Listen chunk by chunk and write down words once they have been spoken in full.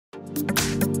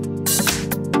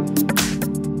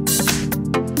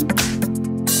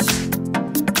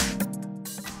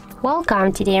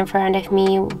Welcome, today in front of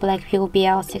me BLACKVIEW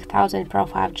BL6000 PRO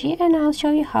 5G, and I'll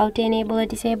show you how to enable or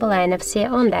disable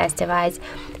NFC on this device.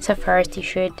 So first you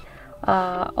should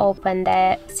open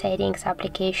the settings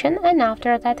application, and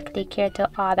after that click here to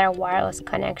other wireless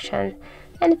connections,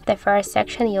 and in the first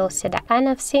section you'll see the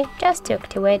NFC. Just to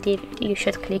activate it you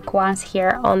should click once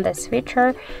here on the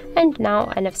switcher, and now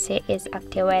NFC is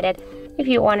activated. If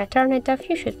you want to turn it off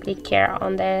you should click here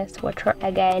on the switcher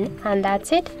again, and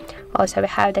that's it. Also we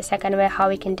have the second way how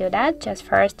we can do that. Just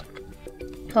first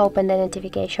open the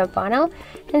notification panel,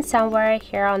 and somewhere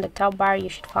here on the top bar you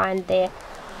should find the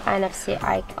NFC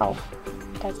icon. Oh,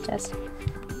 that's just,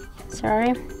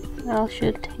 sorry, I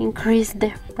should increase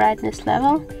the brightness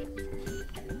level.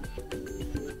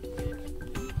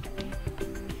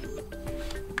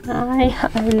 I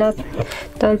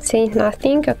don't see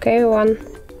nothing. Okay, 1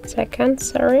 second,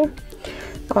 sorry.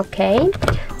 Okay,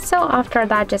 so after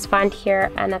that just find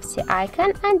here NFC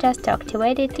icon, and just to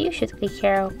activate it you should click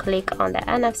here, click on the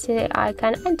NFC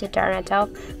icon, and to turn it off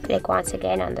click once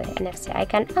again on the NFC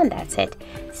icon, and that's it.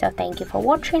 So thank you for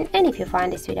watching, and if you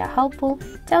find this video helpful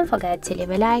don't forget to leave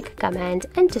a like, comment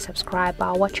and to subscribe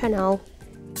our channel.